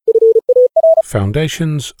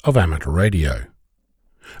Foundations of Amateur Radio.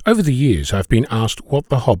 Over the years I've been asked what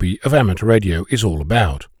the hobby of amateur radio is all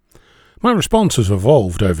about. My response has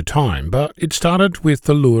evolved over time, but it started with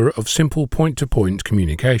the lure of simple point-to-point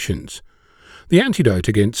communications. The antidote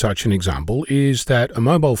against such an example is that a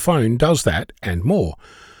mobile phone does that and more.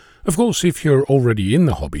 Of course, if you're already in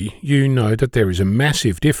the hobby, you know that there is a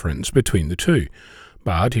massive difference between the two,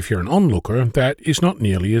 but if you're an onlooker, that is not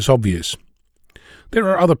nearly as obvious. There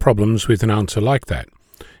are other problems with an answer like that.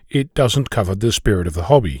 It doesn't cover the spirit of the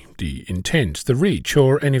hobby, the intent, the reach,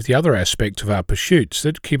 or any of the other aspects of our pursuits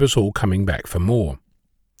that keep us all coming back for more.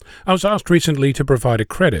 I was asked recently to provide a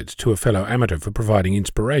credit to a fellow amateur for providing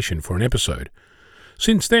inspiration for an episode.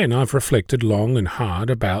 Since then, I've reflected long and hard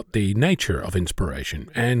about the nature of inspiration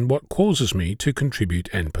and what causes me to contribute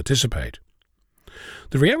and participate.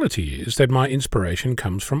 The reality is that my inspiration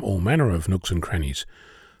comes from all manner of nooks and crannies.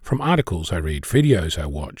 From articles I read, videos I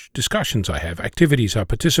watch, discussions I have, activities I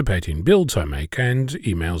participate in, builds I make, and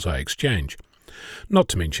emails I exchange. Not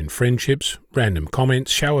to mention friendships, random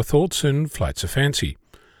comments, shower thoughts, and flights of fancy.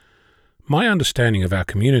 My understanding of our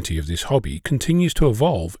community of this hobby continues to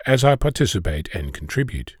evolve as I participate and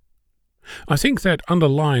contribute. I think that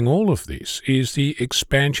underlying all of this is the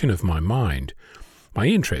expansion of my mind. My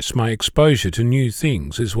interests, my exposure to new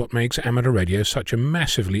things is what makes amateur radio such a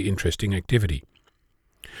massively interesting activity.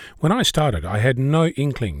 When I started, I had no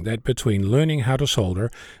inkling that between learning how to solder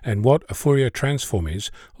and what a Fourier transform is,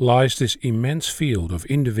 lies this immense field of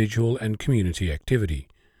individual and community activity.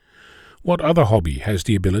 What other hobby has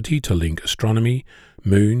the ability to link astronomy,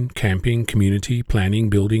 moon, camping, community,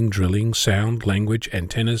 planning, building, drilling, sound, language,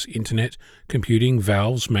 antennas, internet, computing,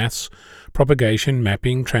 valves, maths, propagation,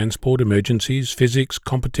 mapping, transport, emergencies, physics,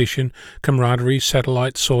 competition, camaraderie,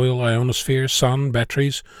 satellite, soil, ionosphere, sun,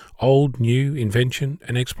 batteries, old, new, invention,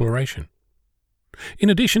 and exploration?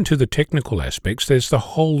 In addition to the technical aspects, there's the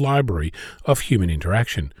whole library of human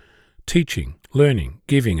interaction. Teaching, learning,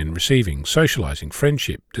 giving and receiving, socializing,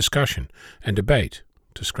 friendship, discussion, and debate,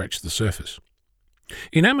 to scratch the surface.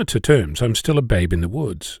 In amateur terms, I'm still a babe in the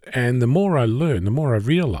woods, and the more I learn, the more I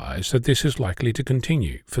realize that this is likely to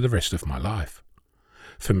continue for the rest of my life.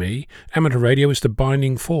 For me, amateur radio is the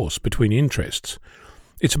binding force between interests.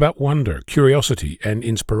 It's about wonder, curiosity, and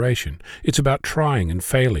inspiration. It's about trying and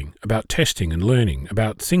failing, about testing and learning,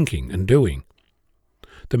 about thinking and doing.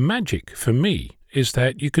 The magic, for me, is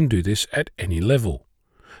that you can do this at any level.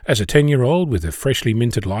 As a 10-year-old with a freshly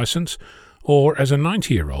minted license, or as a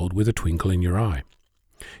 90-year-old with a twinkle in your eye.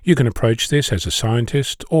 You can approach this as a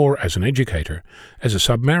scientist or as an educator, as a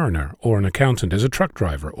submariner or an accountant, as a truck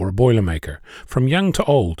driver or a boilermaker, from young to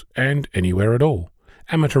old and anywhere at all.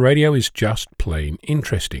 Amateur radio is just plain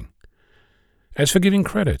interesting. As for giving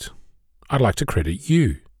credit, I'd like to credit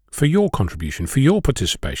you for your contribution, for your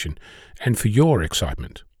participation, and for your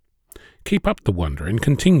excitement. Keep up the wonder and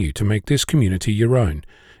continue to make this community your own.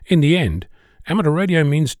 In the end, amateur radio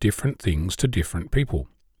means different things to different people.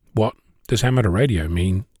 What does amateur radio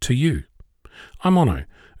mean to you? I'm Onno,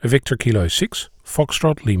 Victor Kilo 6,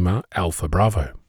 Foxtrot Lima Alpha Bravo.